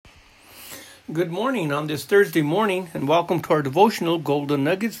Good morning on this Thursday morning, and welcome to our devotional Golden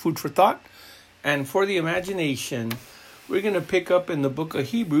Nuggets, food for thought and for the imagination. We're going to pick up in the book of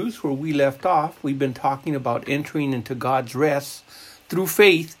Hebrews where we left off. We've been talking about entering into God's rest through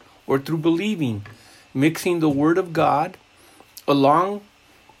faith or through believing, mixing the Word of God along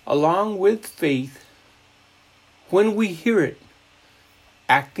with faith. When we hear it,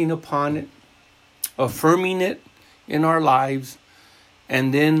 acting upon it, affirming it in our lives,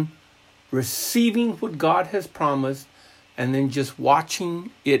 and then receiving what God has promised, and then just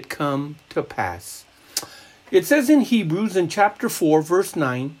watching it come to pass. It says in Hebrews in chapter 4, verse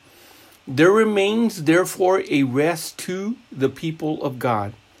 9, "There remains therefore a rest to the people of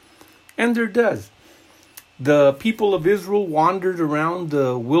God." And there does. The people of Israel wandered around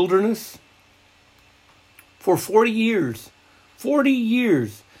the wilderness for 40 years. 40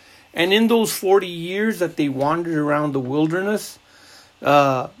 years. And in those 40 years that they wandered around the wilderness,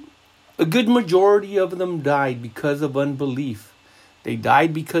 a good majority of them died because of unbelief. They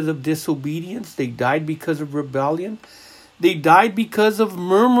died because of disobedience. They died because of rebellion. They died because of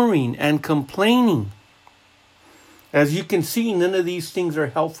murmuring and complaining. As you can see, none of these things are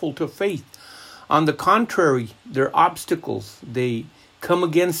helpful to faith. On the contrary, they're obstacles. They come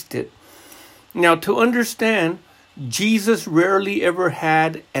against it. Now, to understand, Jesus rarely ever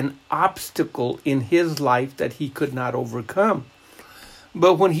had an obstacle in his life that he could not overcome.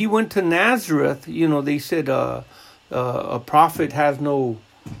 But when he went to Nazareth, they said a prophet has no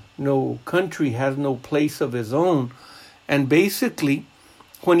country, has no place of his own. And basically,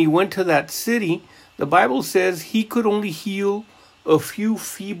 when he went to that city, the Bible says he could only heal a few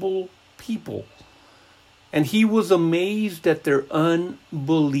feeble people. And he was amazed at their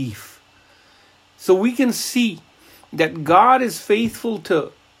unbelief. So we can see that God is faithful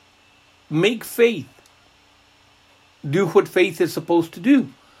to make faith do what faith is supposed to do.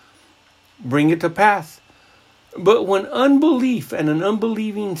 Bring it to pass. But when unbelief and an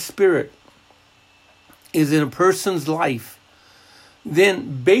unbelieving spirit is in a person's life,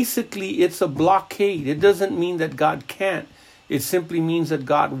 then basically it's a blockade. It doesn't mean that God can't. It simply means that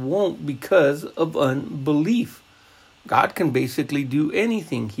God won't because of unbelief. God can basically do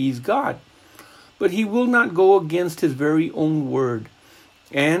anything. He's God. But he will not go against his very own word.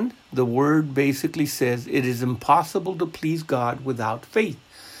 And the word basically says it is impossible to please God without faith.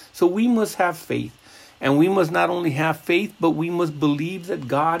 So we must have faith. And we must not only have faith, but we must believe that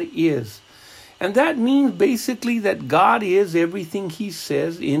God is. And that means basically that God is everything he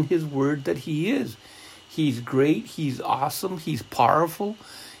says in his word that he is. He's great. He's awesome. He's powerful.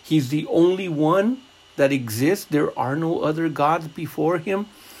 He's the only one that exists. There are no other gods before him.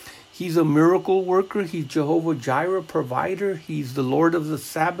 He's a miracle worker. He's Jehovah Jireh, provider. He's the Lord of the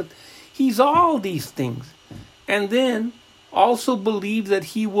Sabbath. He's all these things. And then also believe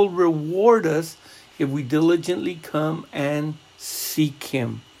that he will reward us if we diligently come and seek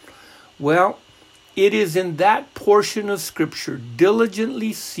him. Well, it is in that portion of Scripture,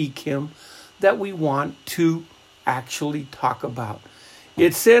 diligently seek him, that we want to actually talk about.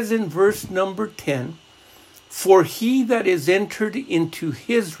 It says in verse number 10, "For he that is entered into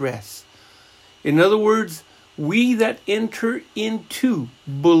his rest." In other words, we that enter into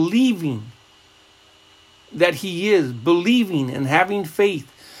believing that he is, believing and having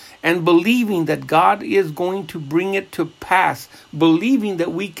faith, and believing that God is going to bring it to pass, believing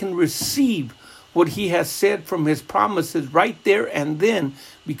that we can receive what he has said from his promises right there and then,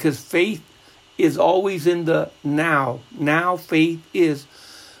 because faith is always in the now. Now faith is.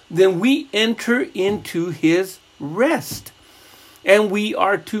 Then we enter into his rest. And we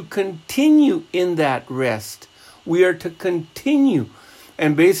are to continue in that rest. We are to continue.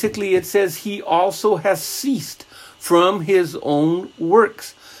 And basically it says he also has ceased from his own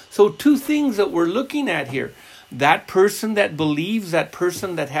works. So two things that we're looking at here. That person that believes, that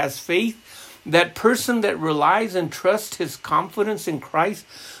person that has faith, that person that relies and trusts his confidence in Christ,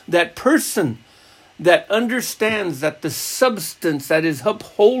 that person that understands that the substance that is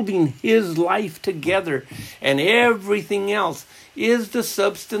upholding his life together and everything else is the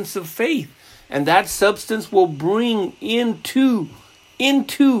substance of faith. And that substance will bring into in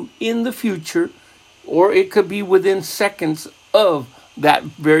the future, or it could be within seconds of that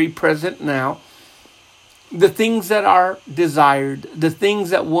very present now, the things that are desired, the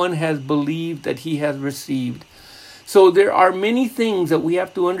things that one has believed that he has received. So there are many things that we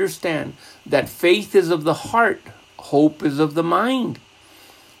have to understand, that faith is of the heart, hope is of the mind.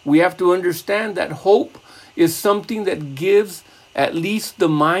 We have to understand that hope is something that gives at least the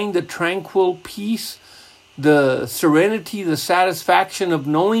mind the tranquil peace, the serenity, the satisfaction of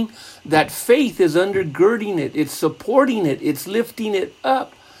knowing that faith is undergirding it, it's supporting it, it's lifting it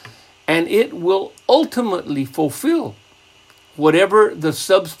up. and it will ultimately fulfill whatever the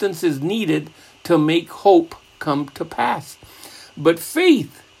substance is needed to make hope come to pass. But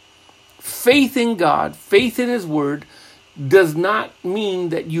faith in God, faith in His Word, does not mean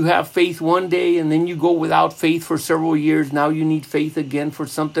that you have faith one day and then you go without faith for several years. Now you need faith again for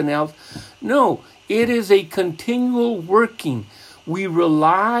something else. No, it is a continual working. We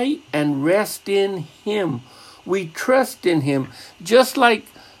rely and rest in Him. We trust in Him. Just like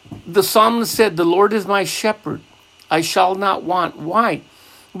the psalmist said, the Lord is my shepherd. I shall not want. Why?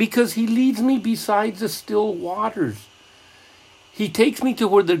 Because He leads me beside the still waters. He takes me to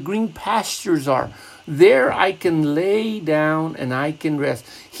where the green pastures are. There I can lay down and I can rest.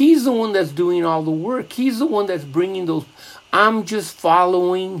 He's the one that's doing all the work. He's the one that's bringing those. I'm just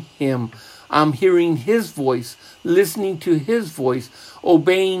following Him. I'm hearing His voice, listening to His voice,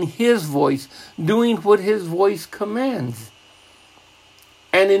 obeying His voice, doing what His voice commands.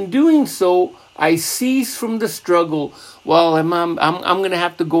 And in doing so, I cease from the struggle. Well, I'm going to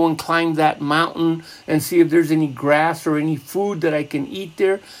have to go and climb that mountain and see if there's any grass or any food that I can eat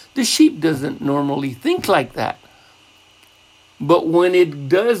there. The sheep doesn't normally think like that. But when it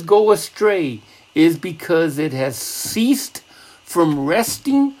does go astray, is because it has ceased from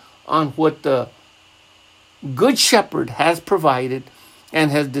resting on what the Good Shepherd has provided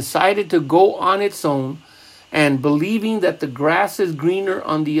and has decided to go on its own, and believing that the grass is greener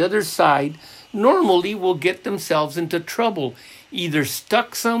on the other side, normally will get themselves into trouble. Either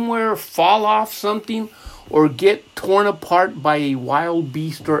stuck somewhere, fall off something, or get torn apart by a wild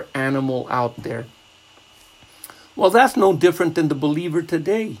beast or animal out there. Well, that's no different than the believer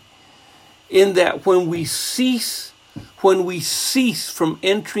today. In that when we cease from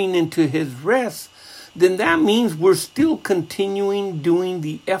entering into His rest, then that means we're still continuing doing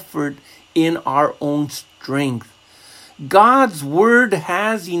the effort in our own strength. God's Word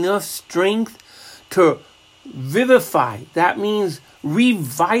has enough strength to vivify. That means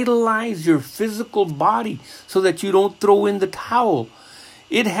revitalize your physical body so that you don't throw in the towel.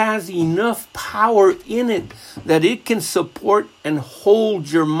 It has enough power in it that it can support and hold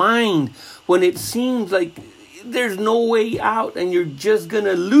your mind when it seems like there's no way out and you're just going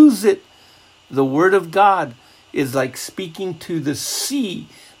to lose it. The Word of God is like speaking to the sea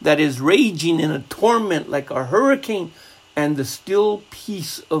that is raging in a torment like a hurricane, and the still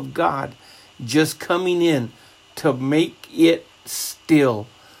peace of God just coming in to make it still.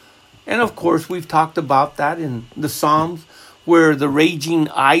 And of course, we've talked about that in the Psalms, where the raging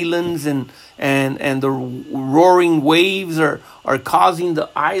islands and the roaring waves are causing the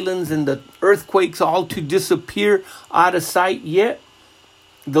islands and the earthquakes all to disappear out of sight. Yet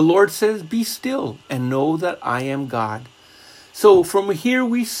the Lord says, be still and know that I am God. So from here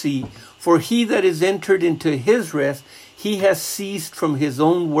we see, for he that is entered into his rest, he has ceased from his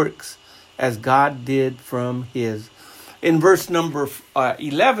own works, as God did from his. In verse number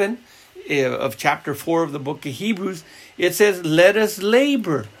 11 of chapter 4 of the book of Hebrews, it says, let us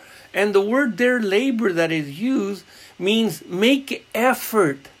labor. And the word there, labor, that is used means make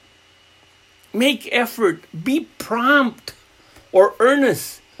effort. Make effort. Be prompt or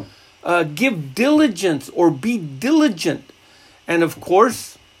earnest. Give diligence or be diligent. And of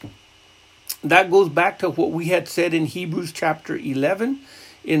course, that goes back to what we had said in Hebrews chapter 11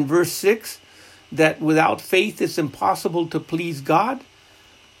 in verse 6, that without faith it's impossible to please God.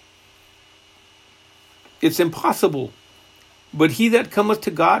 It's impossible. But he that cometh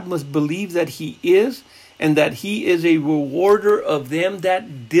to God must believe that he is, and that he is a rewarder of them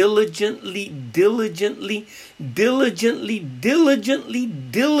that diligently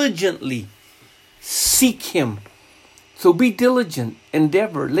seek him. So be diligent,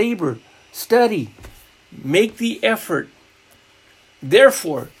 endeavor, labor, study, make the effort,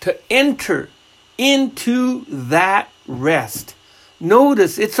 therefore, to enter into that rest.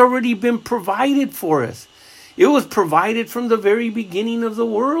 Notice it's already been provided for us. It was provided from the very beginning of the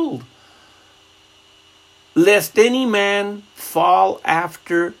world. Lest any man fall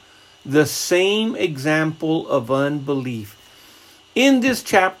after the same example of unbelief. In this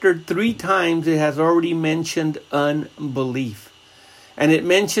chapter, 3 times it has already mentioned unbelief. And it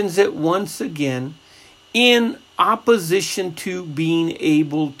mentions it once again in opposition to being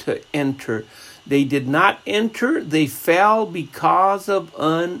able to enter. They did not enter. They fell because of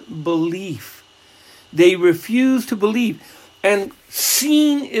unbelief. They refused to believe. And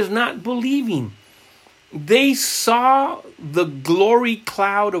seeing is not believing. They saw the glory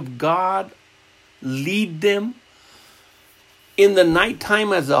cloud of God lead them in the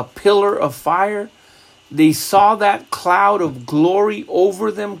nighttime as a pillar of fire. They saw that cloud of glory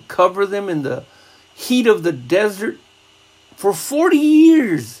over them, cover them in the heat of the desert for 40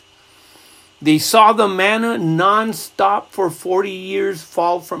 years. They saw the manna non-stop for 40 years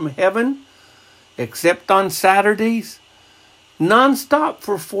fall from heaven, except on Saturdays. Non-stop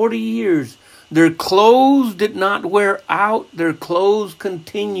for 40 years. Their clothes did not wear out. Their clothes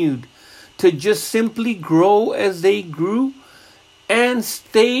continued to just simply grow as they grew and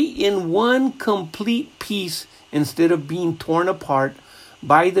stay in one complete piece instead of being torn apart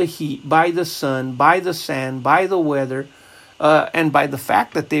by the heat, by the sun, by the sand, by the weather, and by the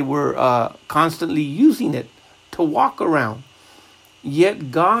fact that they were constantly using it to walk around.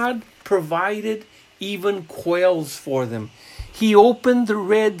 Yet God provided even quails for them. He opened the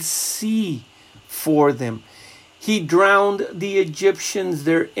Red Sea for them. He drowned the Egyptians,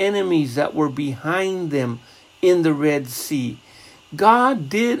 their enemies that were behind them, in the Red Sea. God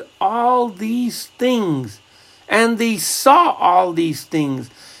did all these things, and they saw all these things.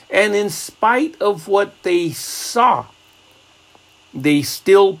 And in spite of what they saw, they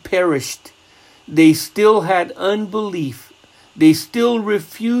still perished. They still had unbelief. They still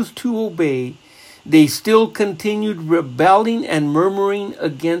refused to obey. They still continued rebelling and murmuring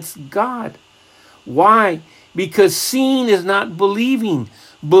against God. Why? Because seeing is not believing.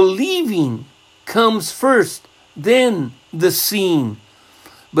 Believing comes first, then the seeing.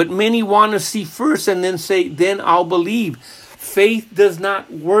 But many want to see first and then say, then I'll believe. Faith does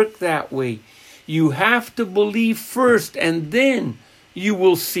not work that way. You have to believe first and then you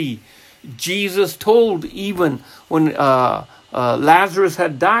will see. Jesus told even when Lazarus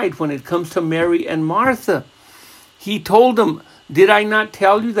had died, when it comes to Mary and Martha, he told them, did I not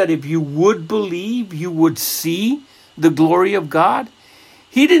tell you that if you would believe, you would see the glory of God?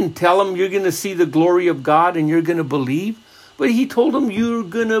 He didn't tell them you're going to see the glory of God and you're going to believe. But he told them you're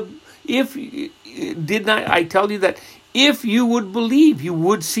going to, did not I tell you that if you would believe, you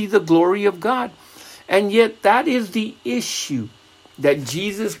would see the glory of God? And yet that is the issue that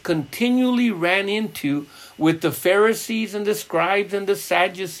Jesus continually ran into with the Pharisees and the scribes and the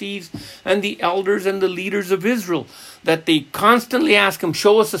Sadducees and the elders and the leaders of Israel, that they constantly ask him,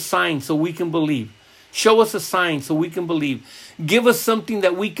 show us a sign so we can believe. Show us a sign so we can believe. Give us something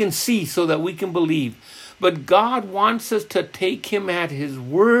that we can see so that we can believe. But God wants us to take him at his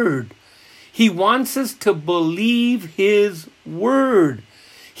word. He wants us to believe his word.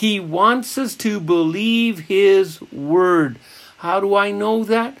 He wants us to believe his word. How do I know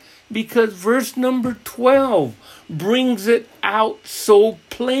that? Because verse number 12 brings it out so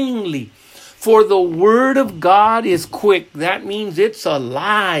plainly. For the word of God is quick. That means it's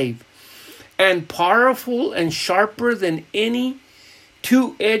alive and powerful and sharper than any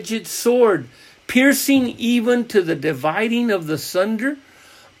two-edged sword, piercing even to the dividing of the sunder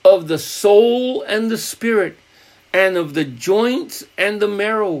of the soul and the spirit, and of the joints and the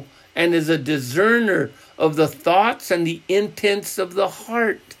marrow, and is a discerner of the thoughts and the intents of the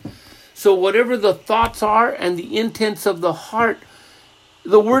heart. So whatever the thoughts are and the intents of the heart,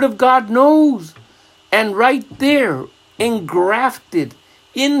 the Word of God knows. And right there, engrafted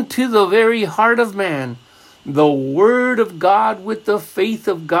into the very heart of man, the Word of God with the faith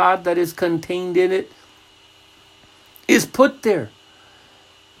of God that is contained in it is put there.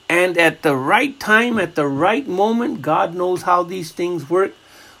 And at the right time, at the right moment, God knows how these things work.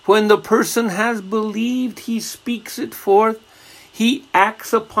 When the person has believed, he speaks it forth, he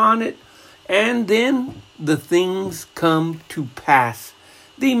acts upon it, and then the things come to pass.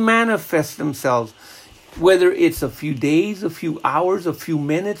 They manifest themselves, whether it's a few days, a few hours, a few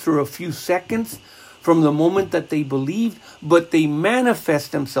minutes, or a few seconds from the moment that they believed, but they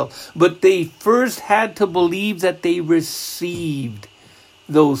manifest themselves. But they first had to believe that they received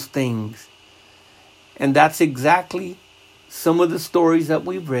those things. And that's exactly some of the stories that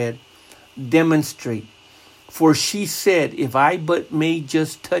we've read demonstrate. For she said, if I but may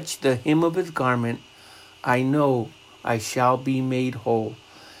just touch the hem of his garment, I know I shall be made whole.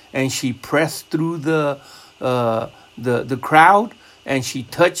 And she pressed through the crowd, and she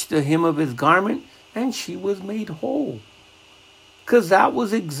touched the hem of his garment, and she was made whole. Because that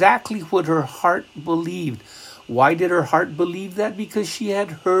was exactly what her heart believed. Why did her heart believe that? Because she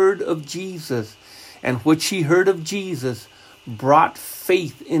had heard of Jesus. And what she heard of Jesus brought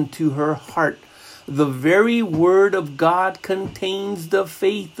faith into her heart. The very word of God contains the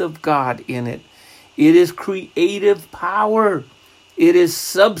faith of God in it. It is creative power. It is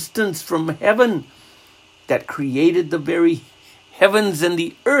substance from heaven that created the very heavens and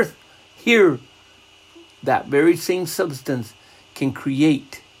the earth. Here, that very same substance can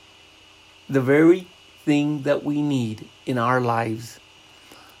create the very thing that we need in our lives.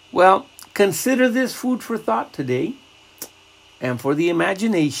 Well, consider this food for thought today and for the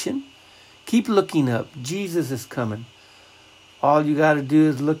imagination. Keep looking up. Jesus is coming. All you got to do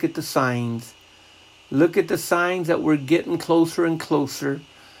is look at the signs. Look at the signs that we're getting closer and closer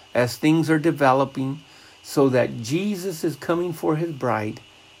as things are developing, so that Jesus is coming for his bride.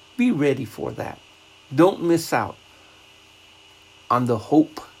 Be ready for that. Don't miss out on the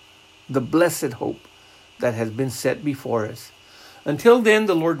hope, the blessed hope that has been set before us. Until then,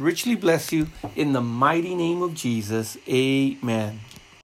 the Lord richly bless you in the mighty name of Jesus. Amen.